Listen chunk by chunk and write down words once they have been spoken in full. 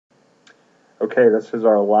Okay, this is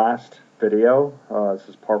our last video. This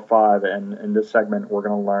is part 5, and in this segment, we're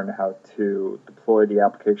going to learn how to deploy the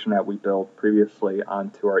application that we built previously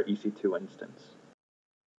onto our EC2 instance.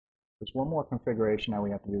 There's one more configuration that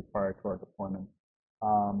we have to do prior to our deployment.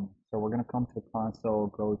 So we're going to come to the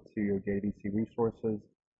console, go to your JDBC resources,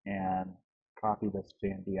 and copy this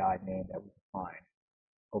JNDI name that we defined.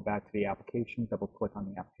 Go back to the application, double click on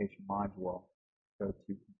the application module, go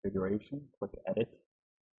to configuration, click edit,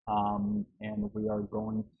 and we are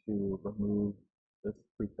going to remove this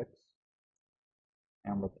prefix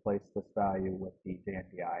and replace this value with the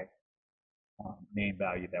JNDI name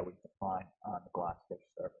value that we defined on the Glassfish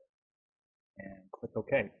server. And click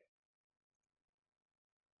OK.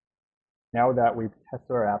 Now that we've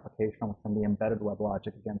tested our application within the embedded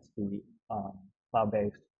WebLogic against the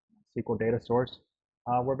cloud-based SQL data source,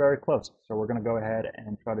 we're very close. So we're going to go ahead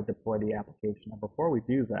and try to deploy the application. And before we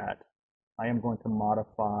do that, I am going to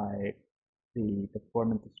modify the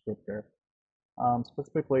deployment descriptor.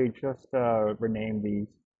 Specifically, just rename these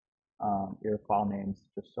your file names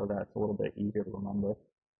just so that it's a little bit easier to remember.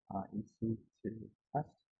 EC2 test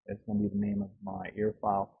is going to be the name of my EAR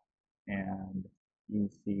file, and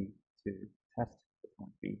EC2 test is going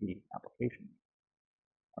to be the application.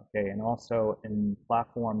 Okay, and also in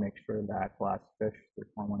platform, make sure that Glassfish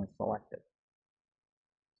 3.1 is selected.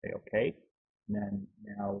 Say OK, and then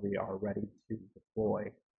now we are ready to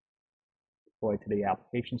deploy to the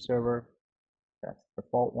application server. That's the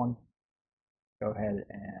default one. Go ahead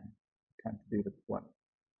and attempt to do the deployment.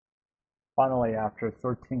 Finally, after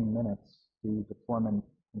 13 minutes, the deployment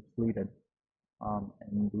completed.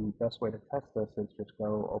 And the best way to test this is just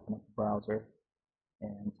go open up the browser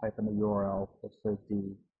and type in the URL. This is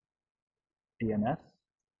the DNS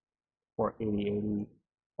for 8080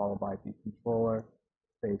 followed by the controller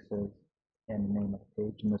spaces and the name of the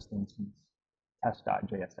page, in this instance,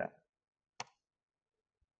 test.jsf.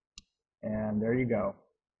 And there you go.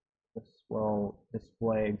 This will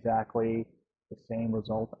display exactly the same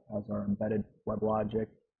result as our embedded WebLogic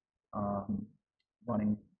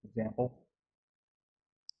running example.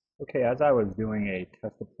 Okay, as I was doing a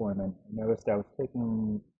test deployment, I noticed I was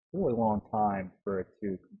taking a really long time for it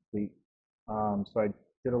to complete. So I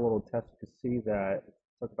did a little test to see that it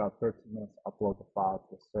took about 13 minutes to upload the file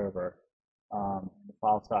to the server. The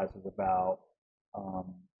file size is about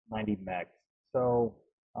 90 megs. So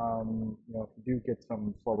if you do get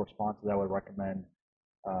some slow responses, I would recommend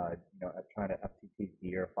trying to FTP the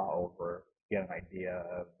EAR file over to get an idea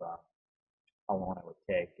of how long it would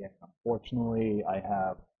take. And unfortunately, I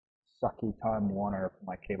have sucky Time Warner for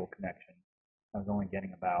my cable connection. I was only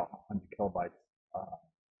getting about 100 kilobytes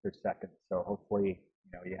per second. So hopefully,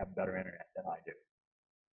 you have better internet than I do.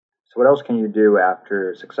 So what else can you do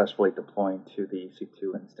after successfully deploying to the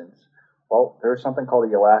EC2 instance? Well, there's something called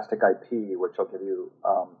the Elastic IP, which will give you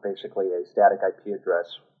basically a static IP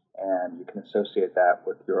address, and you can associate that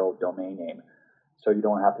with your old domain name. So you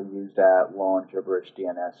don't have to use that long gibberish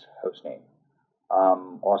DNS hostname.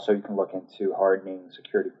 Also, you can look into hardening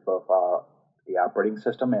security for both the operating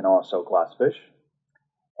system and also Glassfish.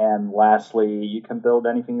 And lastly, you can build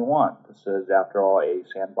anything you want. This is, after all, a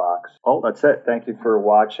sandbox. Oh, that's it. Thank you for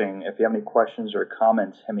watching. If you have any questions or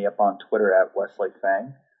comments, hit me up on Twitter at Wesley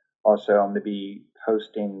Fang. Also, I'm going to be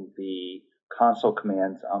posting the console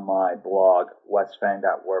commands on my blog,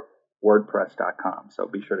 wesfang.wordpress.com. So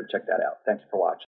be sure to check that out. Thank you for watching.